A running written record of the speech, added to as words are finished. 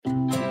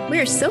We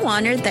are so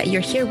honored that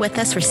you're here with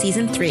us for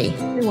Season 3.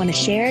 We want to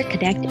share,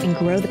 connect, and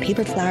grow the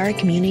paper flower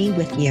community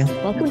with you.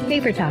 Welcome to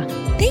Paper Talk.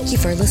 Thank you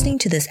for listening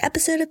to this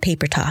episode of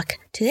Paper Talk.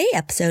 Today's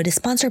episode is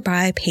sponsored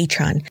by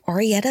patron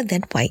Arietta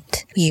Van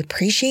White. We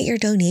appreciate your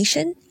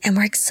donation, and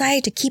we're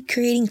excited to keep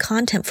creating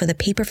content for the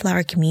paper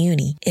flower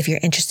community. If you're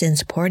interested in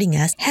supporting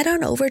us, head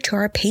on over to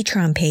our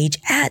Patreon page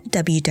at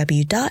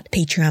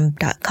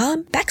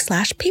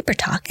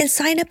www.patreon.com/papertalk and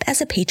sign up as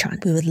a patron.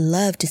 We would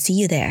love to see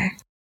you there.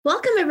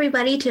 Welcome,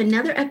 everybody, to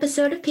another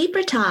episode of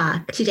Paper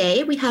Talk.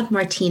 Today, we have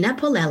Martina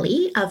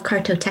Polelli of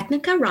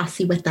Cartotecnica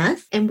Rossi with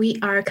us, and we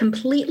are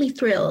completely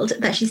thrilled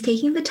that she's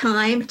taking the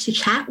time to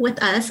chat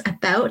with us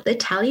about the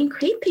Italian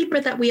crepe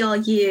paper that we all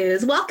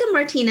use. Welcome,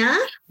 Martina.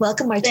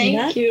 Welcome,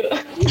 Martina. Thank you.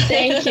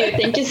 Thank you.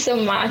 Thank you so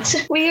much.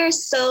 We are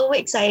so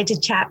excited to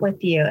chat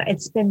with you.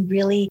 It's been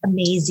really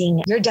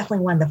amazing. You're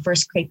definitely one of the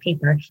first crepe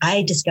paper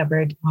I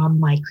discovered on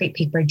my crepe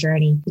paper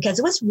journey because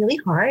it was really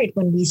hard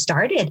when we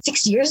started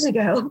 6 years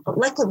ago. But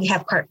luckily, we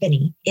have Cart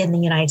Finney in the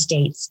United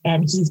States,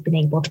 and he's been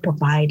able to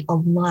provide a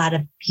lot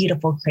of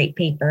beautiful crepe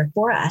paper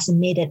for us and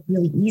made it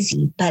really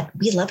easy. But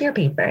we love your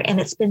paper,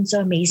 and it's been so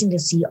amazing to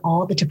see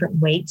all the different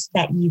weights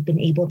that you've been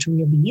able to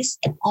release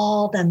and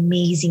all the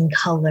amazing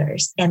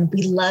colors. And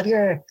we love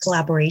your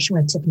collaboration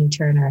with Tiffany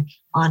Turner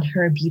on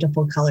her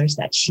beautiful colors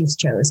that she's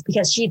chose,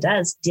 because she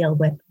does deal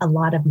with a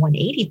lot of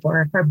 180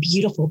 for her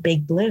beautiful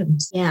big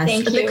blooms.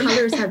 Yes, the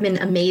colors have been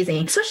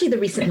amazing, especially the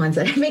recent ones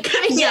that I've been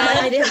coming out.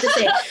 I do have to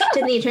say,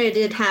 Tiffany Turner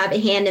did have a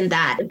hand in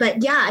that.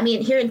 But yeah, I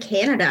mean, here in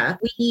Canada,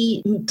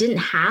 we didn't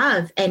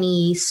have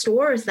any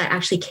stores that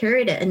actually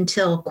carried it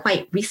until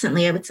quite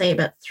recently, I would say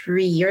about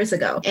 3 years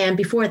ago. And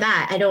before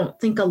that, I don't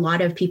think a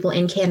lot of people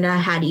in Canada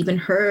had even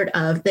heard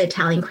of the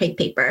Italian crepe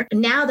paper.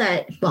 Now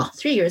that,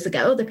 3 years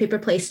ago, the Paper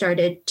Place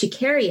started to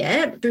carry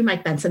it through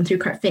Mike Benson, through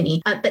Cart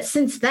Finney. But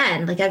since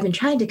then, I've been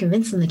trying to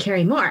convince them to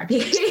carry more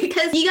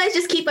because you guys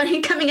just keep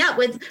on coming up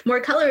with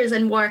more colors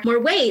and more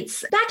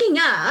weights. Backing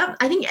up,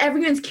 I think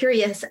everyone's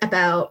curious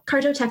about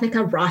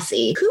Cartotecnica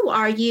Rossi. Who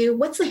are you?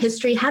 What's the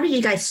history? How did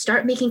you guys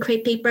start making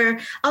crepe paper?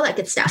 All that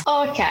good stuff.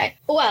 Okay.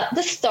 Well,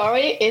 the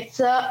story,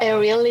 it's a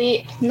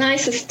really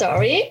nice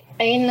story.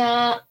 In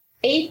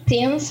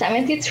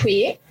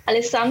 1873,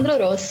 Alessandro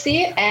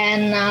Rossi,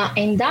 an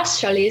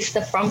industrialist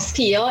from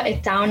Schio, a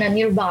town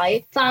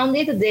nearby,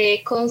 founded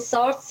the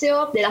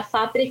Consorzio della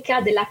Fabbrica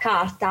della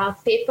Carta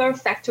Paper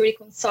Factory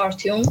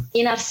Consortium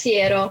in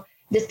Arsiero,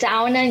 the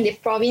town in the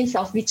province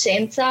of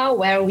Vicenza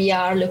where we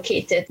are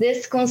located.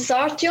 This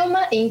consortium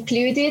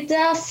included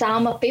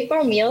some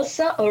paper mills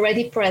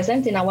already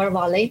present in our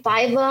valley.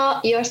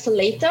 5 years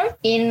later,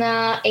 in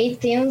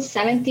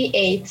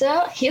 1878,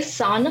 his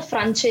son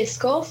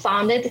Francesco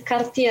founded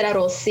Cartiera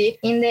Rossi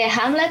in the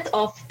hamlet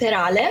of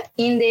Perale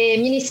in the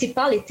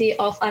municipality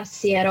of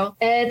Arsiero.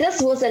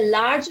 This was a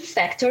large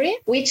factory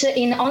which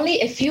in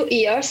only a few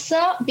years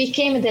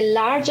became the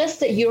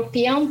largest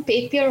European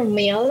paper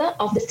mill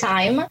of the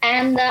time,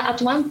 and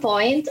at one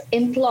point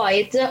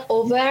employed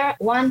over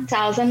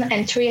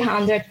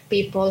 1,300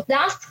 people.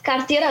 Thus,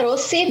 Cartiera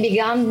Rossi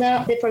began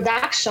the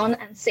production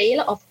and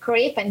sale of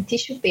crepe and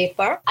tissue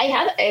paper. I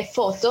have a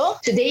photo.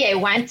 Today I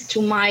went to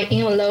my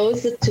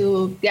in-laws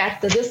to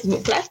get this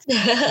booklet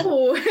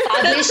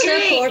published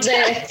for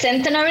the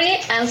centenary,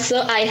 and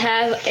so I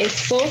have a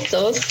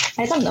photos.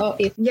 I don't know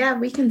if... Yeah,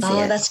 we can see it.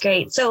 Oh, that's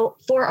great. So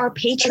for our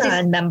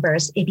Patreon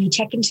members, if you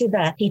check into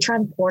the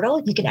Patreon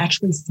portal, you can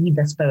actually see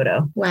this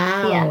photo.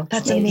 Wow. Yeah,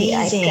 that's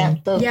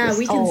amazing. Yeah,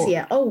 we can see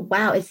it. Oh,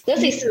 wow.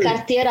 This is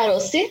Cartiera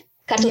Rossi.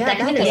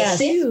 Cartotecnica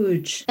Rossi.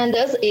 Huge. And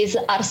this is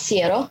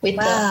Arsiero with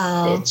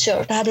the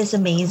church. That is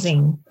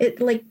amazing. It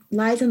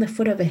lies on the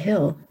foot of a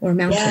hill or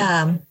mountain.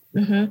 Yeah.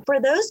 Mm-hmm. For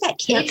those that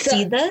can't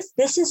see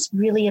this is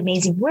really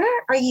amazing. Where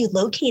are you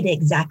located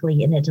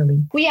exactly in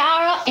Italy? We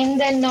are in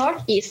the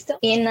northeast,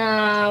 in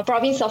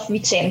province of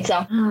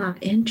Vicenza. Ah,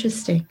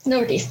 interesting.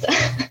 Northeast.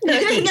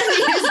 Veneto,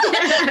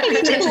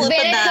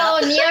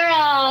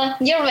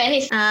 near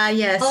Venice.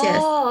 Yes.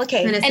 Oh,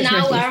 okay. An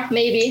hour,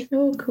 maybe.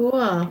 Oh, cool.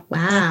 Wow.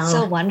 That's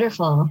so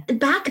wonderful.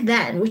 Back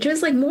then, which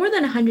was more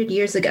than 100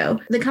 years ago,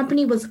 the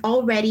company was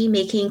already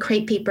making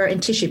crepe paper and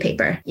tissue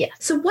paper. Yeah.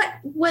 So what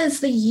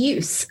was the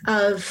use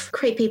of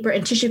crepe paper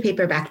and tissue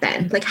paper back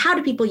then? How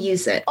do people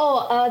use it?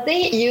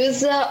 They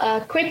use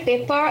crepe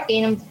paper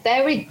in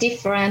very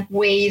different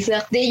ways.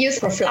 They use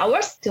for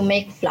flowers, to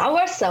make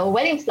flowers,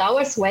 wedding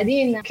flowers,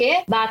 wedding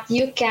bouquet, but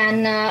you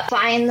can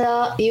find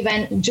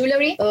even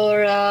jewelry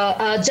or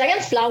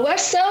giant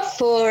flowers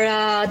for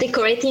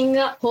decorating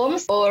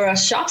homes or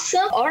shops,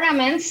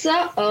 ornaments,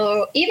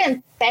 or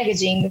even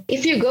packaging.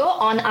 If you go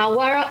on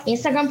our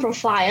Instagram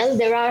profile,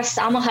 there are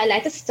some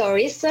highlighted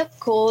stories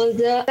called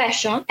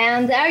Fashion,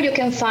 and there you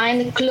can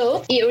find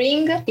clothes,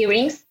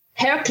 earrings,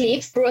 hair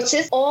clips,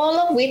 brooches,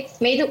 all made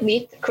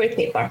with crepe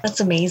paper. That's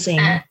amazing.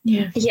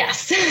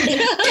 Yes.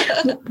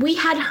 We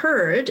had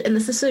heard, and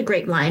this is a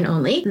grapevine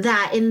only,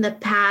 that in the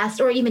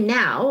past, or even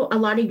now, a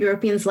lot of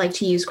Europeans like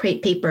to use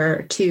crepe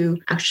paper to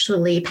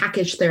actually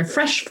package their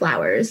fresh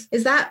flowers.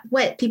 Is that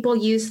what people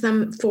use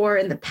them for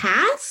in the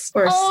past,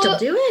 or still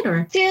do it?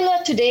 Or still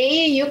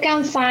today, you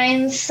can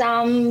find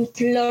some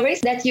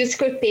florists that use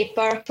crepe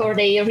paper for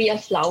their real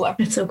flower.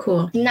 That's so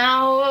cool.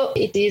 Now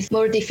it is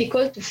more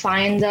difficult to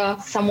find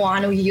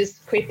someone who uses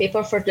crepe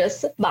paper for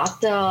this, but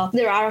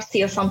there are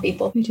still some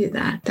people who do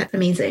that. That's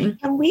amazing.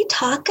 Can we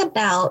talk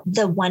about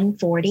the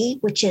 140,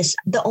 which is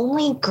the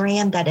only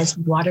gram that is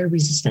water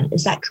resistant?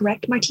 Is that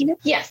correct, Martina?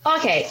 Yes.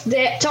 Okay.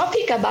 The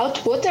topic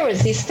about water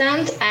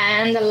resistant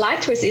and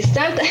light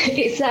resistant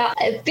is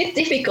a bit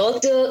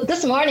difficult.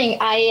 This morning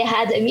I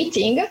had a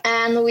meeting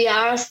and we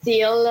are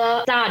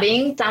still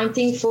studying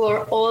something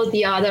for all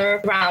the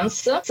other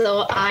grams.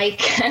 So I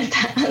can't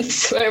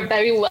answer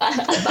very well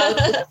about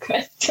this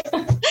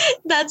question.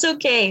 That's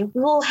okay.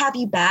 We'll have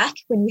you back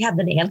when we have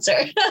an answer.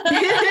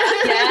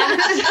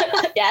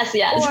 Yes.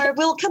 Or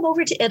we'll come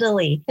over to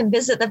Italy and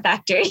visit the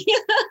factory.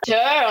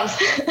 Sure.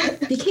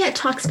 You can't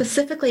talk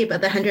specifically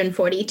about the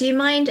 140. Do you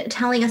mind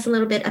telling us a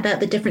little bit about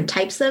the different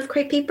types of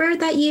crepe paper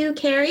that you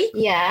carry?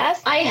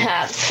 Yes, I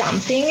have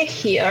something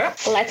here.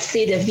 Let's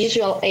see the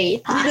visual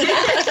aid.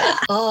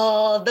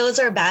 Oh, those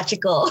are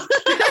magical.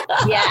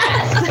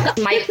 Yes,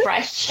 my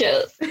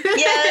precious.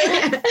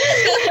 Yes.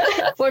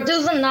 For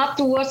those not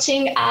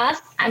watching us,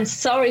 I'm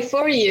sorry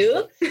for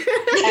you.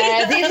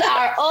 These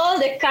are all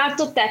the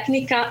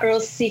Cartotecnica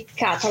Rossi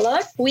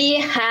catalog. We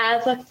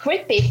have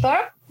crepe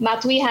paper,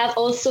 but we have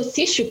also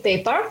tissue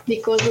paper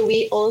because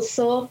we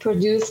also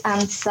produce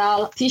and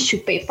sell tissue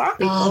paper.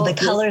 Oh, the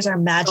colors are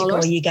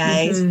magical, you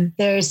guys. Mm-hmm.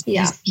 There's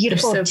this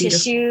beautiful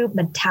tissue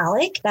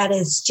metallic that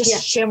is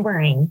just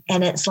shimmering,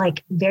 and it's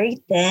like very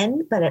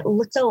thin, but it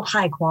looks so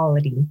high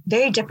quality.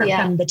 Very different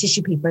from the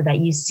tissue paper that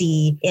you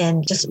see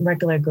in just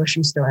regular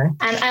grocery store.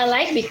 And I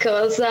like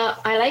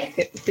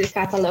these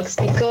catalogs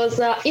because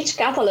each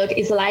catalog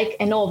is like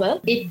a novel.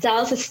 It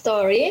tells a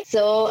story.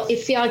 So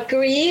if you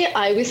agree,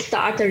 I will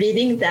start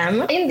reading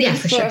them. In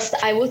this first,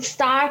 I would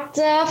start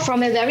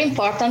from a very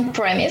important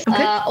premise.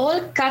 Okay.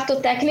 All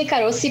Cartotecnica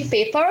Rossi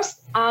papers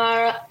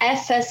are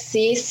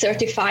FSC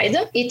certified.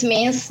 It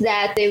means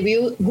that they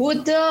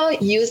would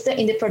used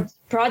in the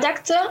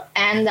product,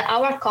 and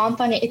our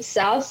company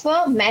itself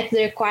met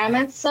the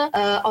requirements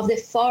of the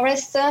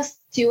Forest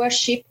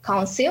Stewardship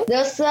Council.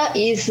 This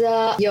is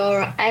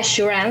your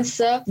assurance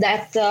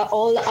that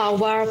all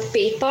our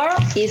paper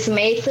is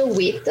made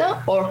with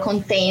or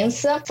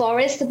contains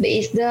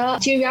forest-based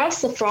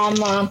materials from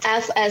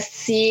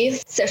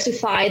FSC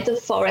certified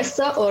forest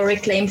or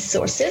reclaimed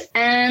sources.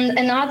 And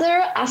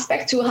another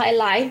aspect to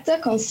highlight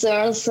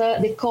concerns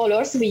the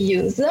colors we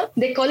use.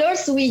 The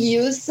colors we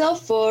use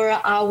for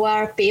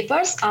our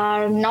papers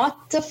are not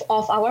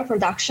of our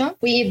production.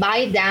 We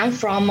buy them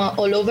from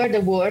all over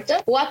the world.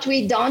 What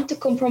we don't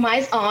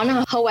compromise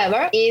on,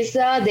 however, is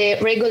the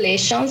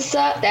regulations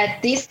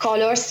that these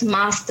colors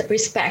must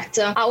respect.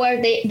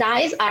 Our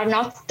dyes are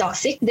not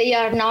toxic. They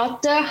are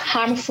not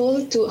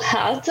harmful to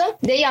health.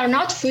 They are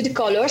not food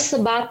colors,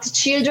 but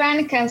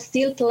children can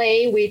still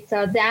play with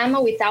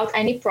them without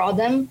any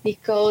problem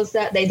because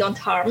they don't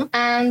harm.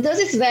 And this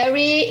is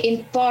very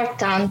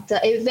important,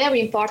 a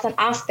very important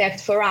aspect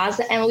for us,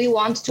 and we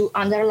want to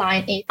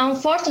underline it.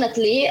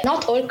 Unfortunately,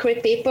 not all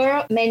crepe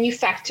paper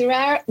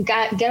manufacturers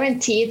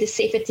guarantee the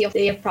safety of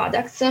their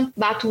products,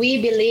 but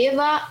we believe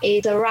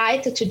it's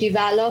right to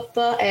develop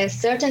a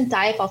certain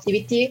type of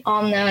activity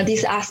on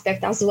this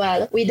aspect as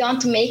well. We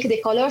don't make the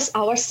colors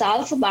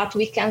ourselves, but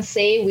we can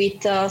say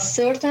with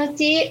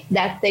certainty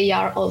that they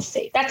are all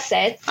safe. That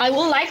said, I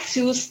would like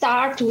to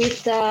start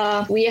with,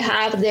 we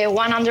have the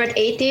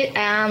 180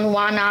 and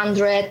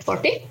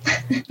 140.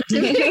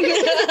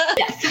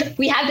 Yes,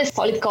 we have the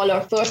solid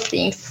color first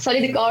things.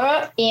 Solid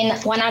color in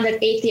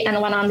 180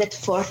 and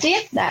 140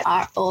 that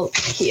are all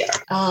here.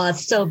 Oh,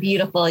 it's so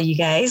beautiful, you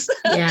guys.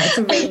 Yeah, it's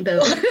a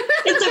rainbow.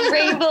 It's a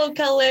rainbow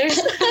colors.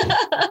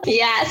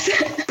 Yes,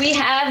 we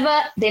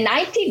have the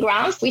 90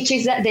 grams, which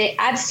is the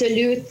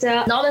absolute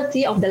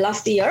novelty of the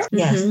last year.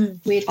 Yes,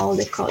 with all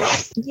the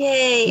colors.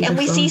 Yay! Beautiful. And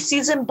we see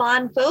Susan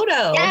Bond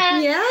photo.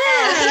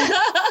 Yeah.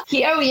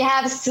 Here we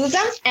have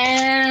Susan,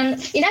 and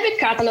in every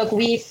catalog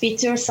we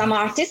feature some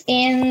artists.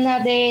 In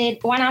the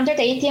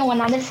 180 and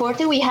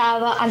 140 we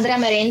have Andrea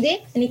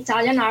Merendi, an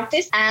Italian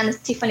artist,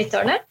 and Tiffany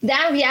Turner.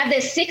 Then we have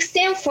the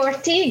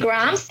 1640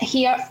 grams.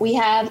 Here we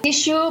have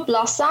Tissue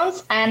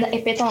Blossoms and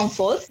A Petal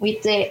Unfolds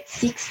with the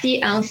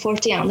 60 and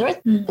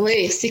 400.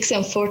 Wait, 60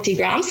 and 40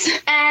 grams.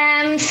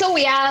 And so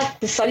we have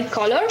the solid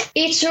color.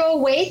 Each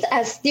weight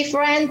has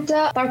different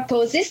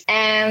purposes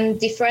and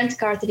different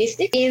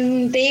characteristics.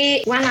 In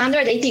the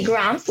 180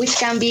 grams, which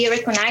can be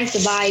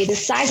recognized by the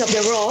size of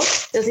the roll,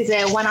 this is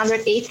a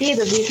 180,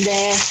 this is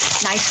the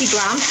 90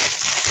 grams.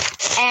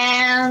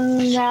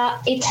 and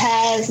it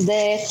has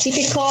the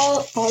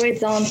typical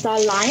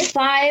horizontal line,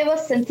 5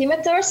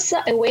 centimeters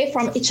away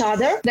from each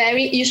other.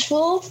 Very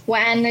useful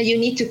when you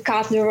need to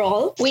cut the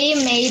roll. We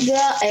made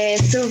a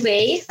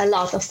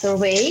lot of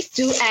surveys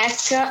to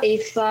ask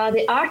if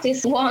the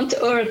artists want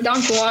or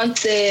don't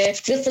want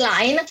this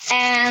line,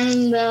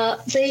 and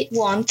they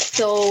want.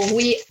 So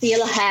we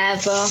still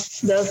have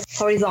the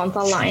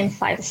horizontal line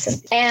 5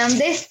 centimeters. And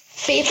this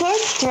paper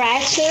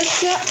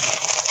stretches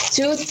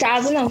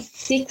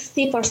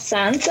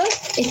 2060%.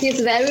 It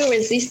is very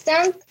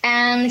resistant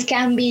and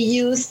can be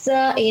used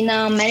in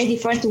many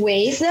different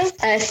ways,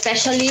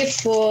 especially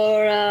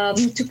for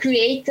to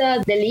create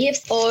the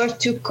leaves or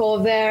to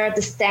cover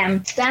the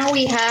stem. Then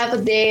we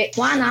have the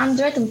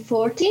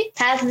 140,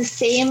 has the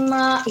same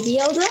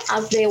yield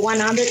as the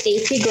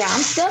 180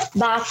 grams,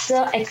 but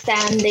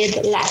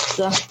extended less.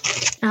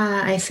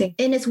 I see.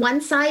 And it's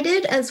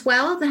one-sided as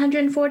well, the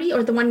 140,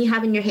 or the one you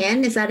have in your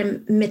hand? Is that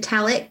a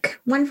metallic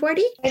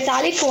 140?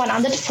 Metallic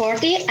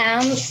 140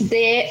 and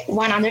the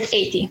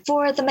 180.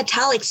 For the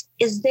metallics,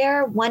 is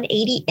there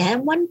 180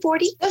 and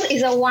 140? This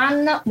is a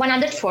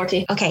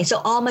 140. Okay,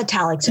 so all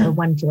metallics are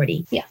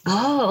 140. Yeah.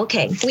 Oh,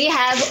 okay. We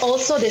have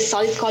also the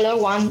solid color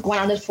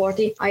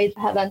 140. I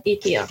haven't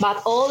it here,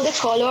 but all the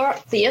color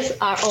these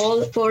are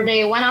all for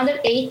the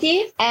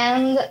 180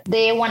 and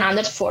the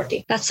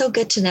 140. That's so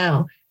good to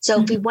know. So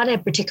if we want a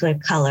particular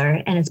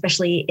color, and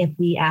especially if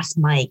we ask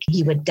Mike,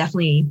 he would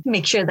definitely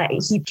make sure that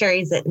he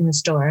carries it in the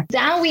store.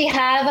 Then we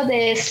have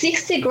the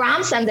 60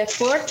 grams and the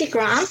 40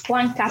 grams,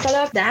 one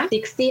catalog them,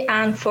 60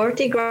 and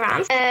 40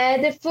 grams.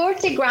 The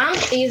 40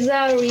 grams is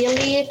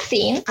really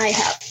thin. I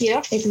have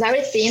here. It's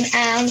very thin,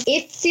 and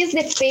it is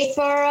the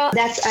paper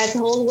that has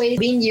always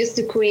been used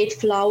to create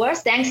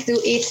flowers thanks to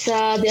its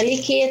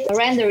delicate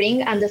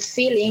rendering and the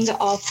feeling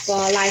of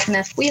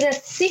lightness. With the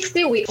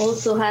 60, we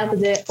also have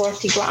the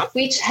 40 grams,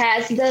 which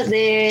has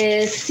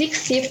the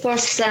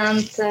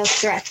 60%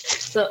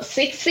 stretch. So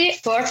 60,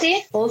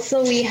 40.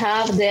 Also, we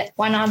have the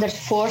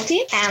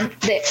 140 and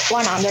the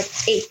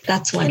 108.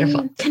 That's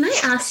wonderful. Can I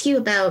ask you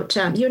about,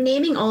 you're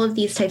naming all of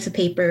these types of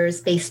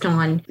papers based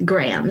on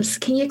grams.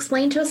 Can you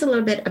explain to us a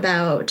little bit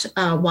about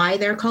why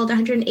they're called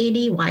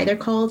 180, why they're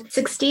called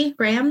 60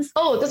 grams?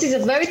 Oh, this is a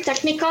very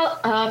technical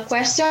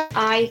question.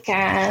 I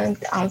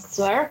can't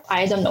answer.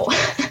 I don't know.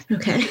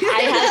 Okay.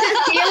 I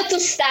have still to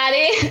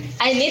study.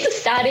 I need to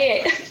study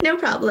it. No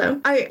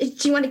problem. Do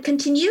you want to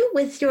continue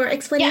with your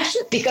explanation?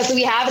 Yes, because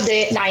we have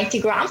the 90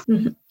 grams.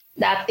 Mm-hmm.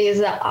 That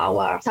is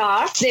our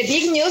star. The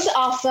big news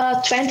of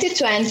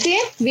 2020,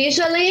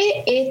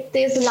 visually, it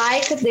is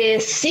like the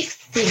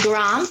 60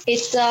 grams.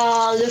 It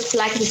looks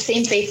like the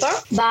same paper,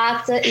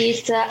 but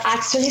it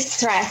actually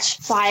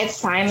stretched 5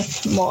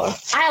 times more.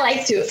 I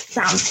like to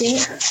something.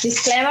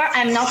 Disclaimer,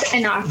 I'm not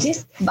an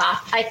artist,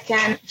 but I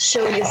can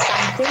show you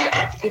something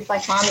if I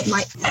found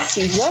my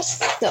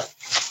scissors. So,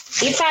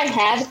 if I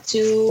have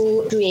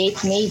to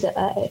made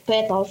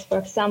petals, for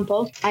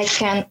example, I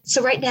can.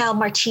 So right now,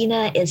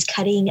 Martina is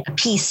cutting a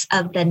piece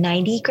of the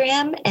 90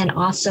 gram and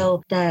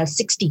also the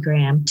 60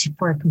 gram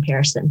for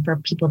comparison for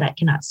people that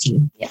cannot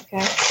see. Yeah.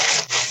 Okay.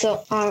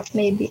 So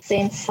maybe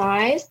same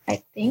size,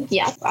 I think.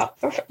 Yes,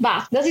 perfect.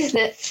 But this is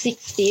the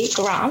 60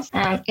 grams.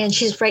 And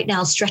she's right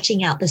now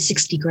stretching out the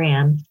 60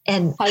 gram.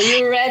 And are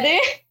you ready?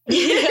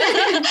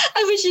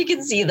 I wish you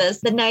could see this.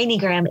 The 90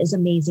 gram is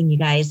amazing, you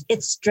guys.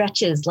 It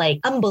stretches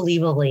like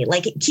unbelievably,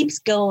 like it keeps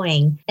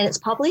going. And it's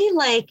probably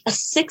like a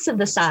 1/6 of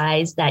the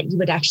size that you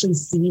would actually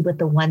see with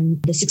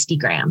the 60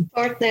 gram.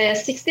 For the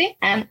 60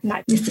 and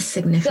 90. This is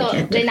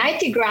significant. So the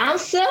 90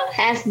 grams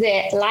has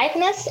the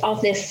lightness of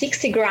the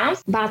 60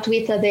 grams, but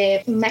with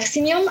the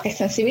maximum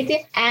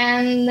extensivity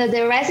and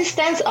the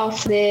resistance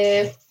of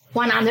the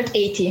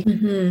 180.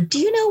 Mm-hmm. Do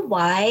you know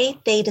why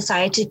they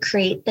decided to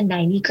create the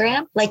 90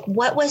 gram? Like,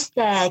 what was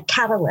the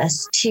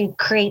catalyst to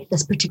create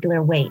this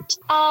particular weight?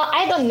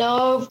 I don't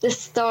know the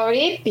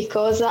story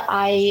because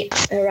I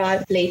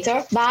arrived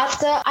later,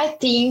 but I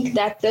think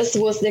that this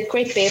was the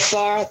crepe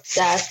paper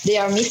that they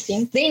are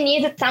missing. They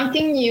needed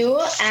something new,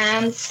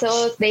 and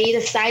so they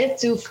decided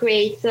to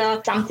create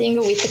something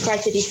with the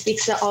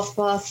characteristics of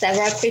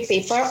several crepe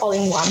paper all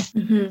in one.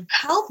 Mm-hmm.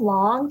 How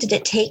long did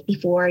it take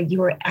before you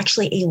were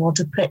actually able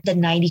to put the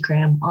 90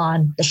 gram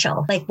on the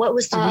shelf? Like, what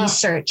was the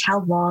research? How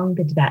long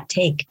did that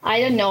take?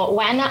 I don't know.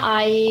 When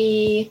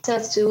I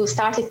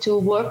started to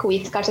work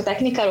with Carta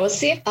Tecnica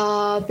Rossi,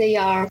 they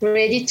are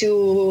ready to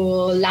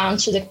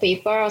launch the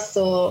paper.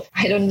 So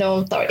I don't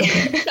know. Sorry.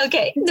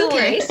 Okay, no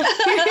worries.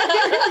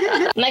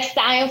 Next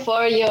time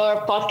for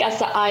your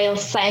podcast, I'll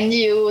send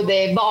you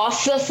the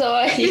boss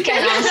so he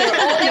can answer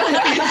all your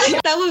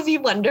questions. That would be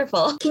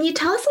wonderful. Can you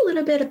tell us a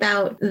little bit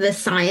about the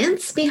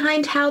science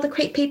behind how the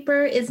crepe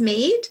paper is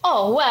made?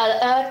 Oh,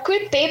 well,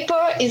 crepe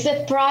paper is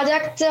a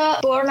product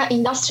born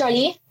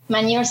industrially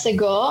many years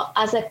ago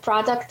as a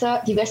product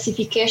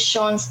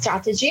diversification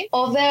strategy.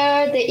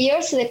 Over the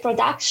years, the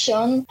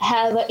production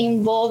have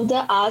involved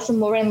us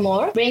more and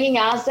more, bringing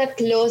us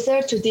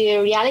closer to the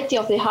reality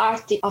of the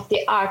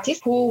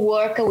artists who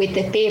work with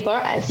the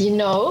paper, as you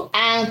know,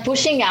 and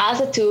pushing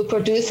us to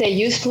produce a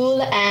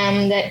useful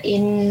and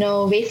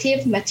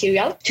innovative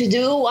material. To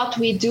do what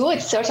we do,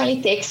 it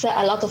certainly takes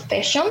a lot of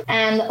passion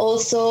and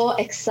also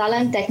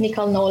excellent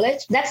technical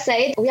knowledge. That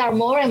said, we are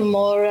more and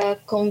more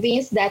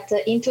convinced that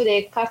into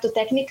the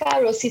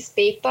Cartotecnica Rossi's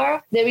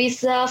paper, there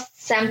is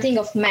something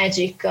of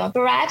magic.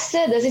 Perhaps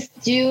this is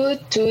due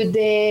to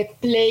the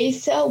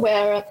place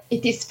where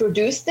it is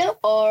produced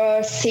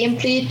or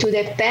simply to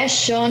the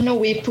passion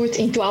we put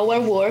into our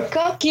work.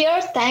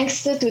 Here,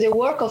 thanks to the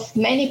work of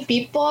many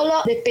people,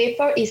 the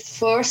paper is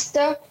first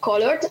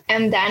colored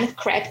and then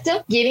crept,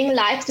 giving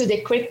life to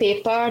the crepe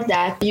paper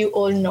that you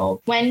all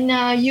know. When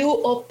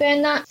you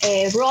open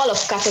a roll of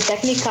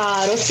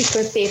Cartotecnica Rossi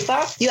crepe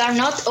paper, you are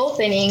not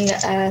opening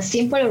a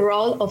simple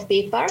roll of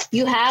paper.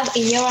 You have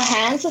in your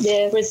hands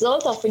the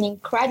result of an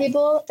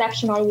incredible,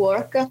 exceptional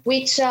work,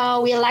 which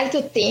we like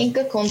to think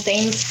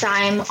contains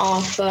time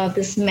of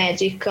this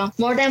magic.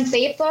 More than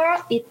paper,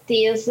 it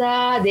is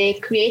the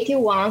creative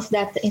ones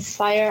that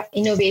inspire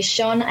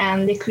innovation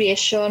and the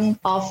creation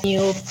of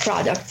new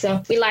products.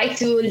 We like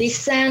to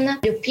listen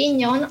the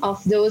opinion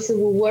of those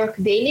who work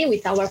daily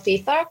with our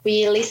paper.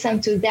 We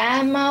listen to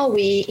them,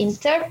 we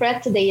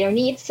interpret their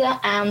needs,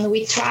 and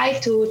we try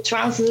to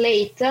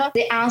translate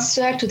the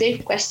answer to their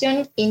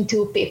question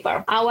into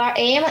paper. Our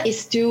aim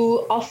is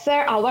to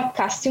offer our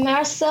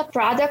customers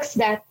products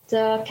that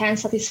can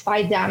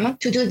satisfy them.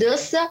 To do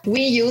this,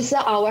 we use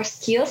our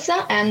skills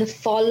and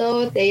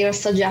follow their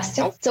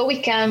suggestions so we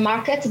can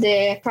market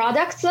the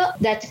products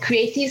that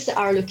creatives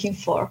are looking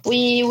for.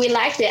 We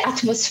like the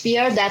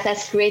atmosphere that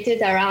has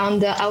created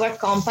around our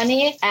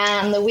company,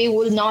 and we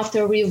will not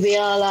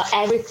reveal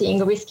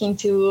everything, risking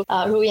to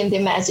ruin the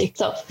magic.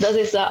 So this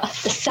is the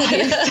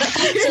science.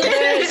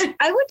 So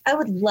I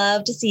would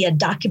love to see a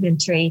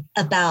documentary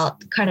about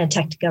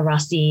Cartotecnica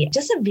Rossi,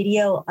 just a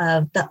video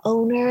of the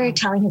owner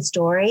telling his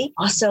story.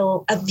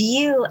 Also, a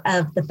view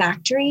of the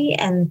factory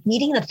and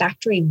meeting the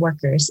factory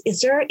workers.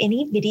 Is there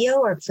any video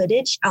or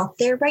footage out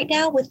there right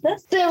now with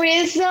this? There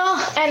is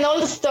an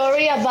old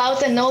story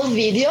about an old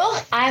video.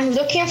 I'm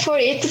looking for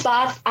it,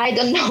 but I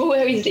don't know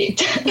where is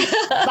it.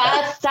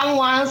 But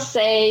someone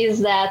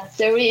says that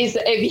there is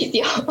a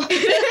video.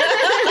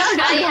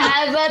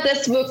 I have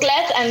this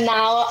booklet, and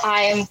now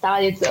I am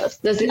studying this.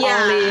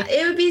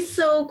 It would be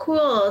so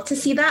cool to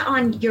see that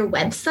on your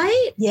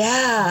website.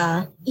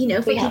 Yeah. You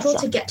know, for people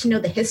to get to know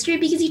the history,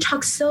 because you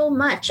talk so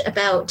much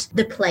about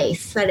the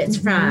place that it's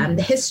from,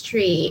 the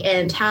history,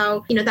 and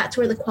how, you know, that's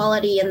where the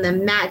quality and the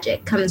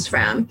magic comes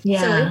from.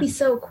 Yeah. So it'd be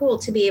so cool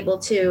to be able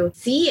to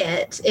see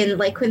it in,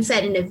 like Quinn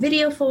said, in a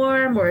video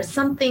form or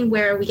something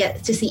where we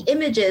get to see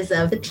images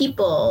of the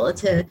people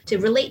to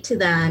relate to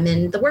them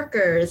and the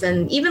workers,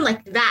 and even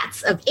like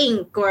vats of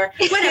ink or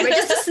whatever.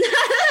 Just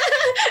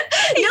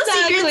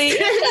Exactly.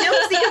 no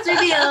secrets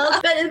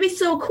revealed. But it'd be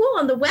so cool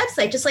on the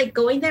website, just like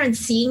going there and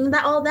seeing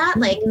that, all that,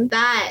 like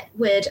that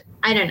would,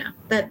 I don't know,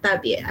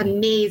 that'd be an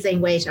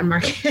amazing way to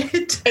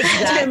market,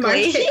 Exactly. to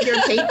market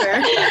your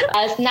paper.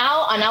 As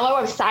now on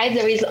our website,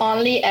 there is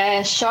only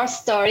a short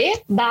story,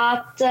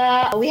 but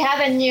we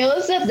have a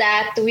news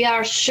that we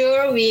are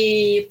sure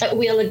we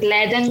will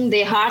gladden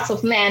the hearts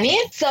of many.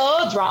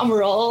 So drum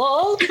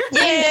roll.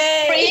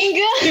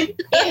 Yay!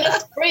 In the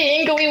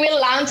spring, we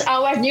will launch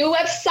our new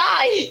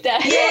website.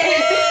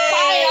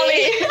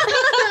 Finally.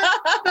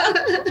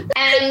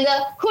 And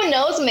who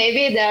knows,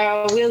 maybe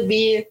there will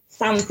be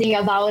something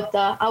about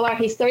our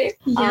history.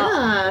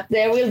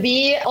 There will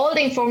be all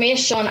the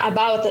information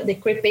about the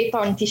crepe paper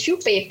and tissue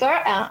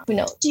paper. Who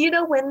knows? Do you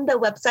know when the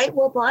website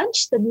will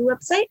launch, the new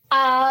website?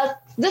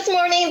 This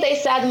morning they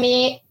said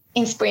me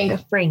in spring.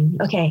 Spring.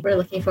 Okay. We're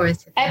looking forward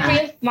to that.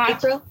 April,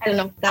 March. I don't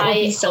know. That would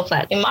be so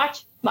fun. In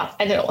March. But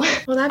I don't know.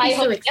 Well, that'd be I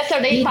hope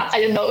yesterday, but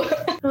I don't know.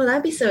 Well,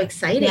 that'd be so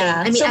exciting.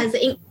 Yeah. I mean, as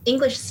an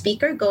English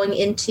speaker going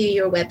into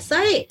your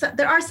website,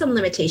 there are some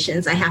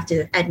limitations, I have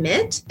to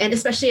admit. And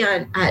especially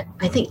at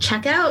I think,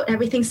 checkout,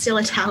 everything's still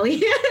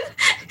Italian.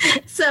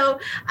 So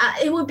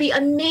it would be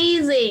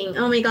amazing.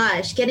 Oh my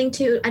gosh, getting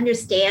to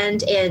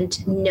understand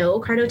and know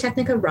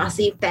Cartotecnica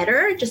Rossi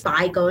better just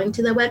by going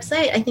to the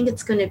website. I think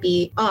it's going to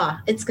be,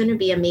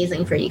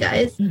 amazing for you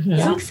guys.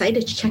 So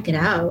excited to check it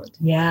out.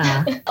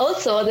 Yeah.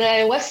 Also,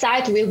 the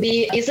website will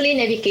be easily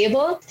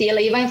navigable, still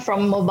even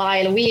from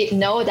mobile. We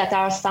know that there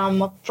are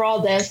some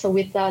problems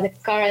with the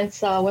current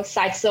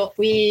website, so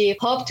we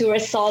hope to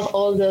resolve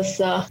all those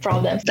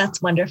problems.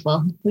 That's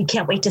wonderful. We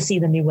can't wait to see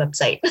the new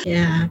website.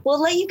 Yeah.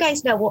 We'll let you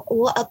guys know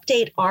we'll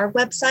update our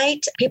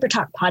website,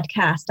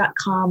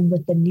 papertalkpodcast.com,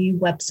 with the new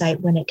website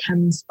when it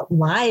comes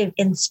live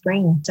in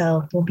spring.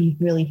 So it'll be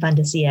really fun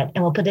to see it.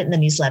 And we'll put it in the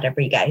newsletter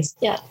for you guys.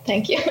 Yeah,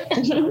 thank you.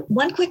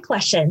 One quick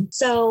question.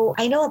 So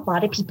I know a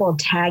lot of people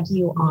tag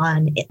you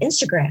on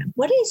Instagram.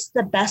 What is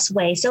the best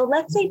way? So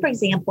let's say, for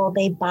example,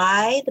 they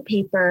buy the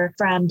paper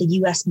from the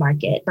US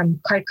market, from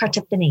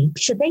Kartotecnia.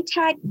 Should they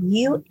tag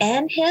you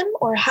and him?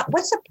 Or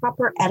what's the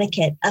proper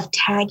etiquette of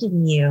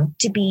tagging you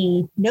to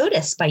be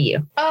noticed by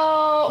you?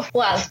 Oh,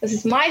 well, this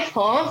is my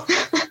phone.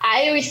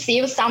 I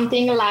receive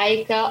something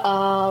like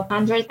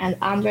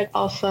 100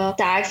 of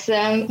tags,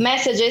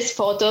 messages,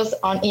 photos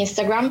on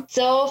Instagram.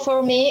 So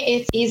for me,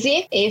 it's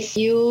easy if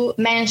you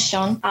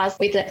mention us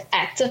with the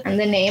 @ and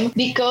the name,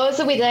 because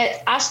with the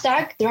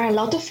hashtag, there are a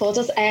lot of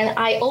photos and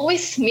I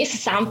always miss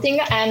something,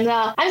 and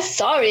I'm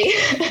sorry.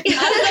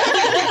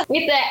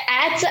 With the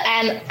 @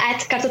 and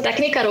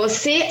 @Cartotecnica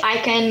Rossi, I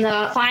can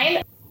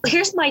find.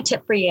 Here's my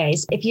tip for you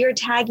guys. If you're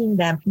tagging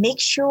them,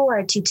 make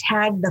sure to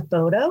tag the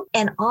photo,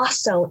 and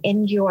also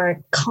in your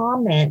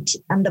comment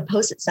on the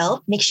post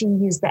itself, make sure you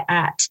use the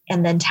 @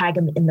 and then tag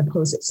them in the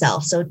post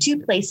itself. So 2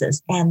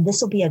 places. And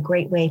this will be a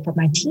great way for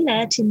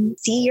Martina to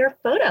see your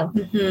photo.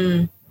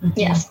 Mm-hmm.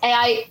 Yes, and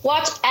I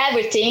watch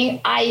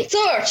everything. I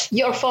search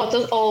your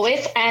photos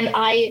always, and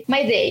my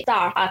day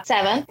start at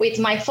 7 with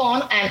my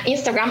phone and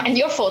Instagram and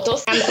your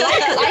photos, and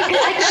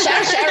like,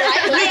 share,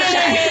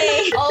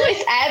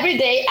 always, every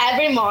day,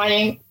 every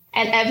morning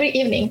and every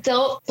evening.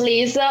 So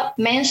please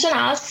mention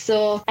us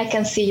so I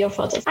can see your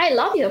photos. I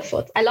love your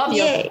photos. I love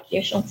your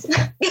applications.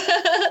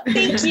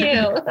 Thank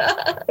you.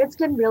 It's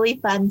been really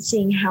fun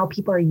seeing how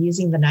people are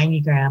using the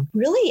 90-gram.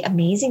 Really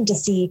amazing to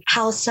see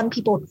how some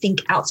people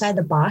think outside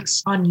the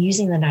box on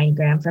using the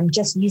 90-gram, from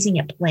just using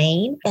it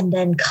plain and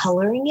then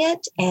coloring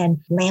it and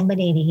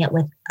laminating it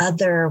with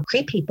other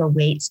crepe paper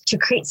weights to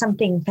create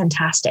something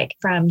fantastic,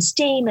 from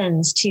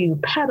stamens to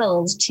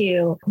petals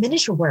to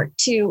miniature work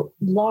to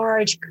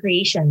large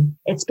creation.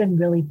 It's been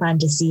really fun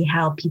to see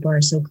how people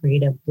are so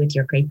creative with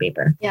your crepe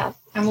paper. Yeah,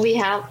 and we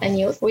have a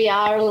news. We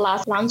are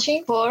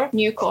launching 4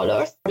 new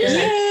colors.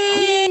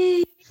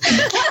 Yay!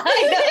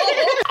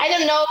 I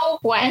don't know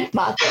when,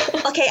 but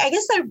okay, I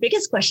guess our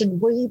biggest question,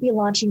 will you be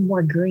launching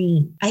more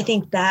green? I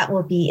think that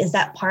will be, is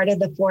that part of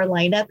the 4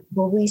 lineup?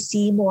 Will we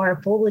see more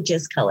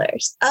foliages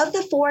colors? Of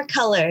the 4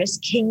 colors,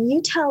 can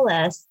you tell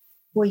us,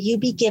 will you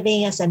be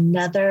giving us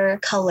another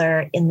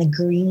color in the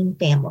green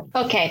family?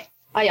 Okay,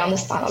 I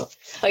understand.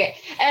 Okay,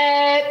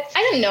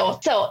 I don't know.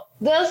 So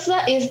this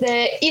is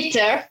the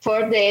heater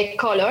for the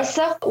colors.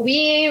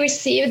 We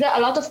received a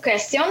lot of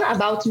questions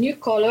about new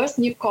colors.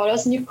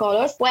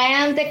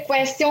 When the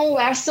questions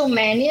were so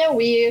many,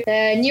 we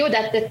knew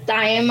that the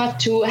time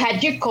to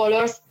have new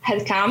colors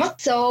had come.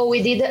 So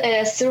we did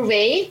a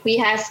survey. We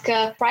asked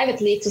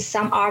privately to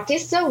some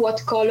artists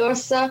what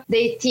colors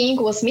they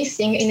think was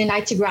missing in the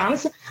 90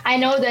 grams. I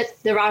know that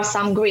there are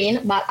some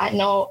green, but I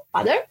know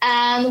other.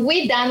 And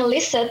we then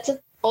listed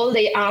all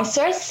the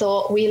answers.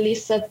 So we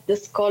listed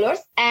these colors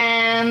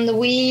and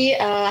we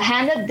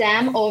handed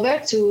them over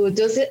to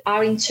those that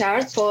are in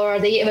charge for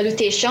the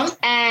evaluation.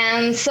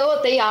 And so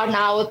they are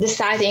now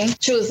deciding,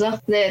 choose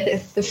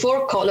the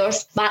 4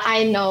 colors, but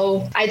I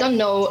don't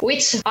know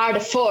which are the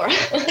 4.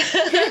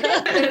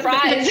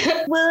 Surprise.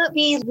 Will it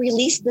be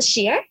released this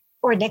year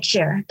or next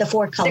year, the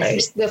 4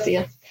 colors? This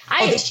year.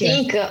 I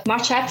think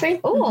March, April,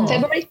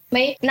 February,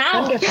 May.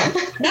 Now.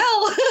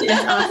 No.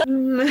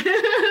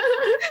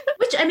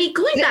 Which, I mean,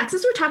 going back,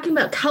 since we're talking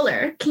about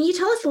color, can you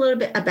tell us a little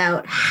bit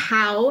about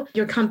how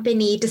your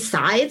company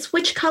decides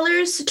which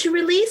colors to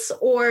release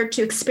or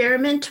to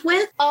experiment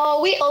with?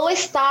 We always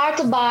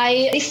start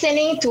by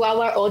listening to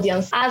our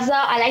audience. As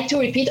I like to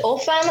repeat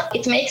often,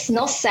 it makes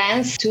no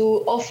sense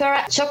to offer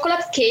a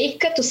chocolate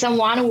cake to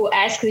someone who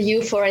asks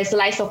you for a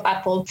slice of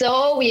apple.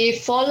 So we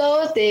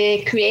follow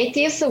the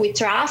creatives we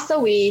trust,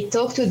 we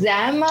talk to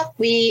them,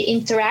 we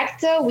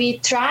interact, we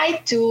try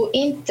to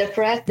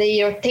interpret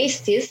their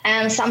tastes,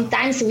 and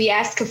sometimes we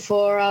ask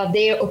for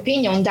their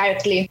opinion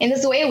directly. In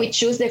this way, we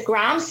choose the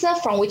grams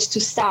from which to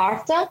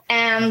start,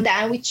 and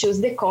then we choose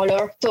the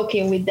color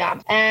talking with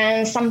them.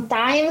 And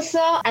sometimes,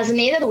 as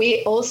needed,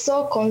 we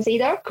also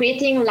consider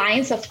creating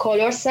lines of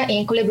colors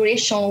in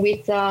collaboration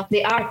with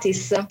the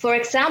artists. For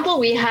example,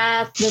 we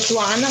have this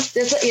one.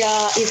 This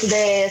is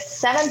the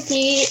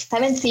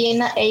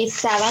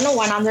 17A7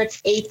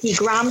 180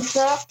 grams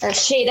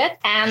shaded,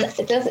 and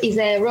this is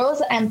a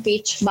Rose and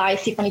Peach by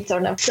Tiffany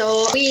Turner.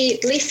 So we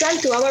listen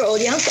to our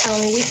audience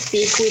and we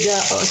speak with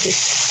the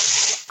artists.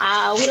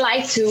 We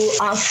like to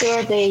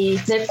answer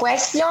their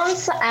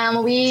questions,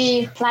 and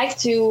we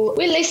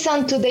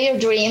listen to their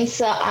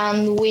dreams,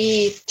 and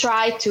we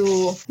try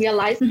to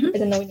realize, I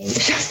don't know in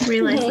English.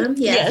 Realize them,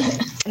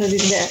 yes. This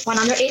is the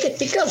 180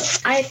 because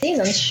I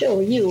didn't show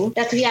you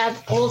that we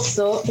have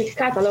also the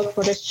catalog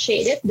for the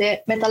shaded,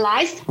 the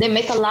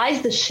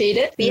metallized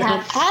shaded. We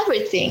have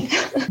everything.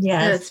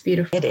 Yes, That's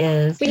beautiful. it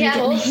is. We have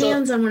Get my also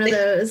hands on one of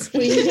those.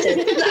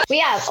 printed. We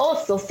have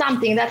also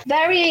something that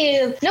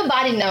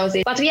nobody knows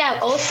it, but we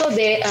have also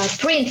the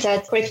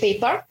printed crepe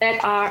paper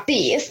that are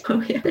these.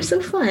 Oh yeah, they're so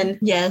fun.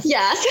 Yes.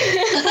 Yes,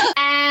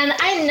 and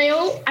I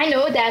know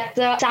that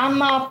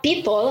some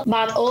people,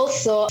 but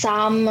also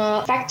some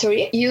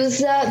factory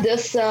use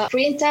this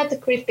printed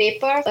crepe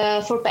paper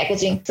for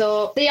packaging.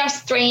 So they are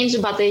strange,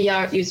 but they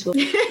are useful.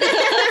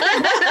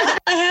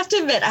 I have to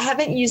admit, I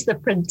haven't used the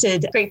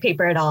printed crepe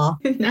paper at all.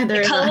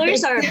 Neither The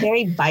colors have I. are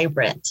very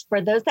vibrant. For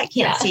those that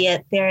can't see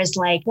it, there's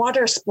like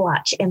water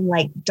splotch in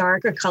like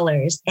darker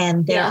colors,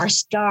 and there are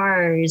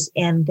stars,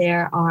 and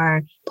there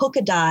are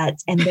polka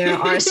dots, and there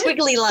are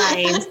squiggly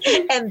lines,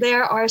 and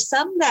there are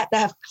some that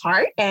have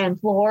heart and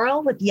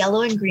floral with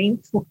yellow and green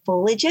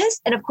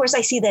foliages. And of course,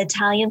 I see the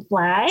Italian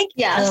flag.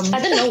 Yes,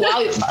 I don't know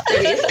why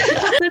it is.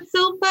 That's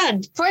so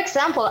fun. For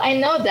example, I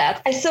know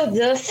that I saw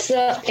this,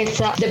 it's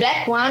the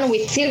black one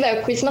with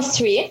silver Christmas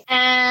tree.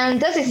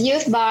 And this is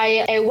used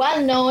by a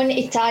well-known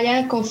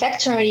Italian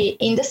confectionery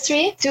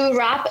industry to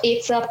wrap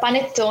its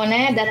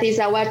panettone, that is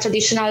our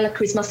traditional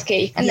Christmas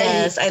cake. And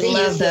Yes, I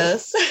love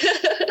this. those.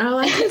 Oh,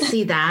 I can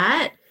see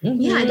that.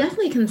 Yeah, I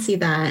definitely can see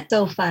that.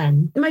 So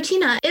fun.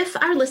 Martina, if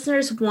our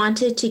listeners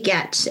wanted to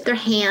get their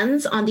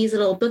hands on these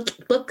little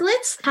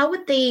booklets, how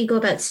would they go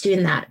about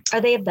doing that?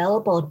 Are they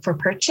available for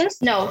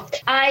purchase? No,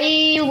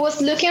 I was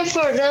looking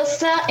for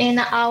this in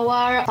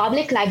our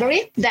public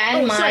library.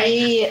 Then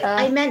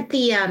I meant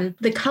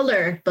the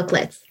color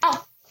booklets.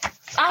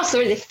 Oh,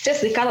 sorry, just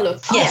the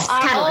catalog. Yes,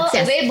 are catalogs, all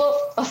yes. available.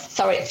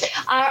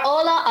 Are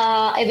all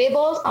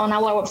available on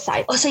our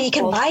website. Oh, so you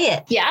can buy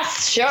it.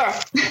 Yes, sure.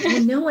 I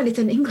know, and it's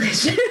in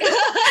English.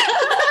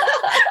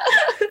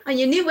 On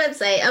your new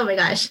website. Oh my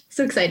gosh,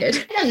 so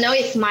excited. I don't know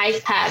if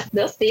Mike has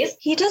this.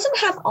 He doesn't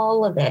have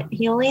all of it.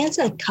 He only has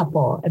a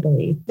couple, I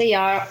believe. They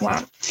are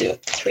 1, 2,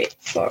 3,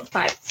 4,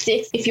 5,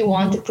 6. If you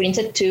want to print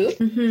it too,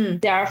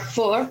 there are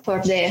 4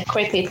 for the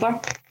crepe paper.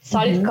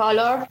 Solid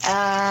color,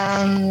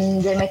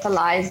 the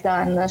metallized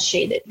and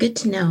shaded. Good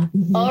to know.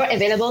 Or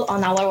available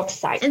on our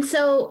website. And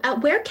so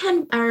where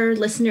can our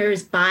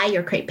listeners buy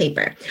your crepe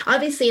paper?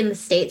 Obviously in the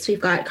States,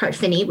 we've got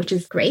Cartfini, which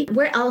is great.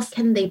 Where else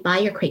can they buy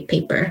your crepe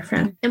paper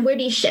from? And where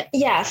do you ship?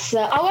 Yes,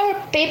 our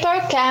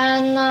paper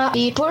can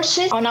be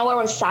purchased on our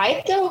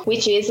website,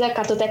 which is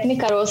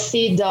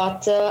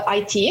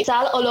cartotecnicarossi.it.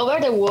 Sell all over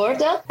the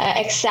world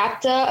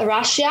except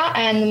Russia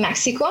and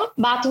Mexico,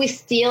 but we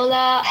still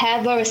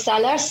have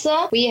resellers.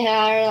 We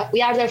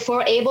are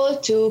therefore able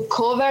to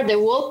cover the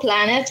whole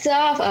planet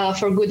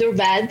for good or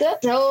bad.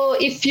 So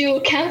if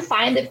you can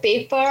find the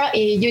paper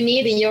you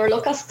need in your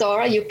local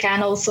store, you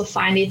can also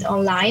find it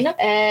online.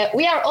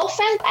 We are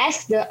often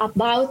asked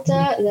about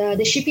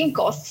the shipping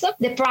costs.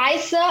 The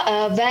price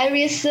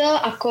varies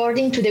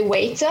according to the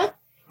weight,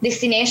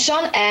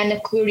 destination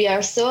and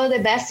courier. So the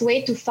best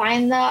way to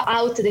find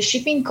out the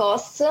shipping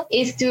costs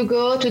is to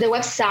go to the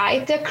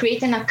website,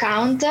 create an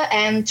account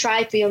and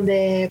try to fill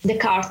the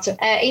cart.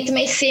 It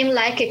may seem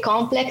like a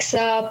complex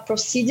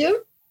procedure,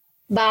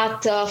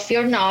 but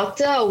fear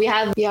not, we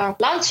are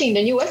launching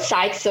the new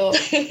website, so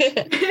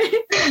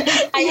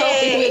I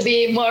hope it will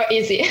be more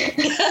easy.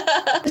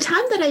 The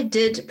time that I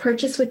did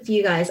purchase with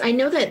you guys, I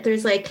know that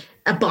there's like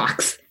a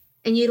box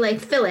and you like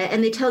fill it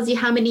and it tells you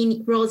how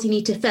many rolls you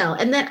need to fill.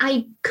 And then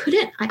I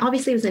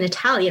obviously was in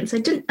Italian, so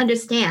I didn't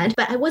understand,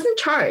 but I wasn't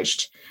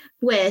charged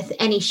with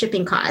any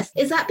shipping costs.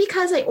 Is that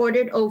because I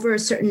ordered over a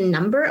certain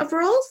number of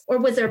rolls, or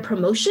was there a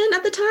promotion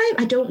at the time?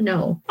 I don't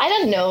know. I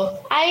don't know.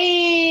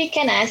 I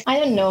can ask. I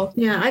don't know.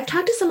 Yeah, I've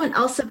talked to someone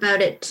else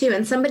about it too,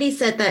 and somebody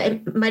said that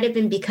it might have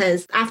been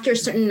because after a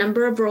certain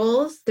number of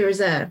rolls, there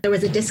was a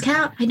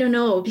discount. I don't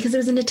know, because it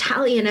was in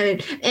Italian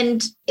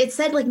and it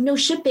said like no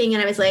shipping,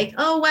 and I was like,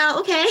 oh well,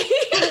 okay.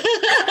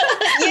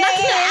 I'm not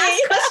gonna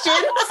ask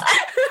questions.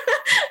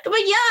 But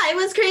yeah, it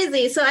was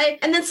crazy. So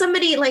and then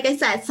somebody, like I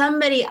said,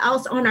 somebody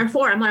else on our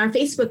forum, on our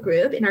Facebook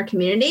group in our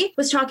community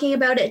was talking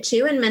about it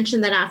too and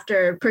mentioned that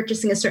after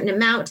purchasing a certain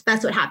amount,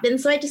 that's what happened.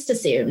 So I just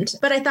assumed,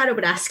 but I thought I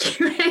would ask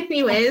you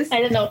anyways.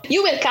 I don't know.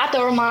 You will cut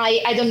or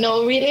I don't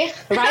know really,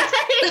 right?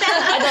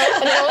 I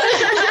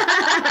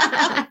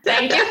don't know.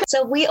 Thank you.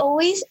 So we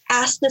always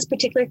ask this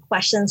particular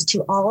questions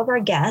to all of our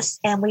guests,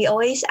 and we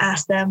always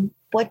ask them,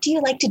 what do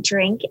you like to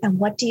drink and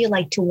what do you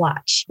like to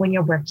watch when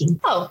you're working?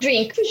 Oh,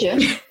 drink, for sure.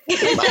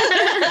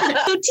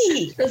 So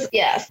tea.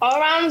 Yes,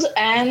 orange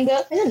and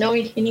I don't know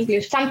in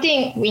English.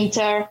 Something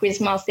winter,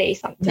 Christmas Day,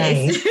 something.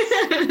 Nice.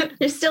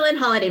 You're still in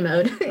holiday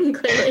mode,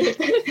 clearly.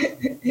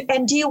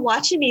 And do you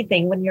watch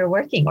anything when you're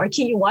working, or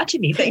can you watch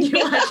anything?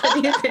 You watch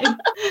anything?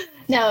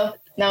 No,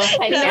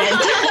 I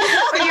can't.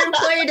 Or your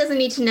employer doesn't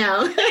need to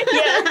know.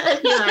 Yeah.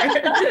 You are.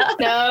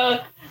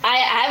 No. I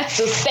have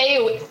to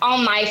stay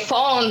on my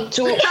phone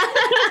to like.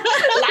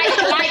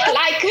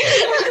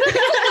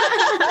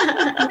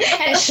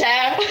 and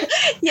share.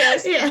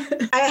 Yes. Yeah.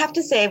 I have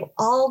to say,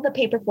 all the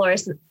paper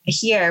florists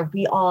here,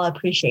 we all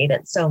appreciate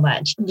it so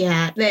much.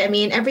 Yeah. I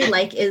mean, every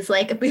like is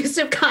like a boost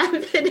of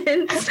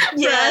confidence.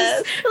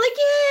 Yes. We're like,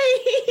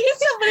 yay.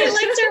 Somebody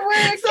likes our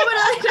work. Someone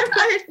likes our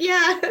work.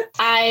 Yeah.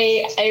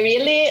 I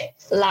really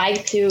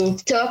like to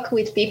talk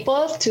with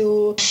people,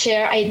 to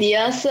share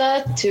ideas,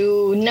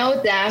 to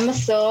know them.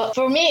 So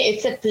for me,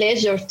 it's a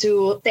pleasure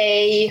to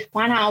stay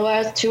 1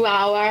 hour, 2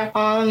 hours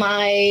on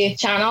my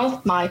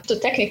channel, my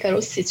Tutecnica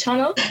Russi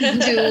channel,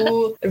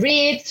 to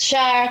read,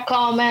 share,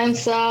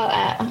 comments.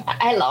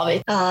 I love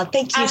it.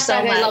 Thank you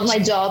so much. I love my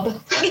job.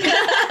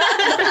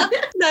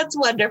 That's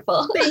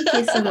wonderful. Thank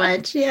you so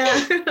much.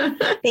 Yeah.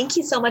 Thank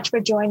you so much for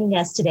joining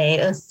us today.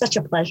 It was such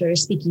a pleasure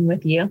speaking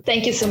with you.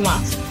 Thank you so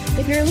much.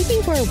 If you're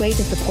looking for a way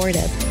to support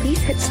us, please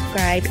hit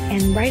subscribe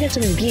and write us a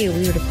review.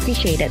 We would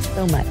appreciate it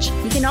so much.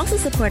 You can also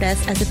support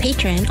us as a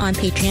patron on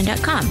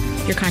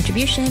patreon.com. Your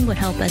contribution would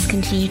help us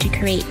continue to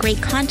create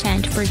great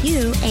content for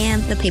you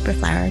and the Paper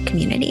Flower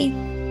community.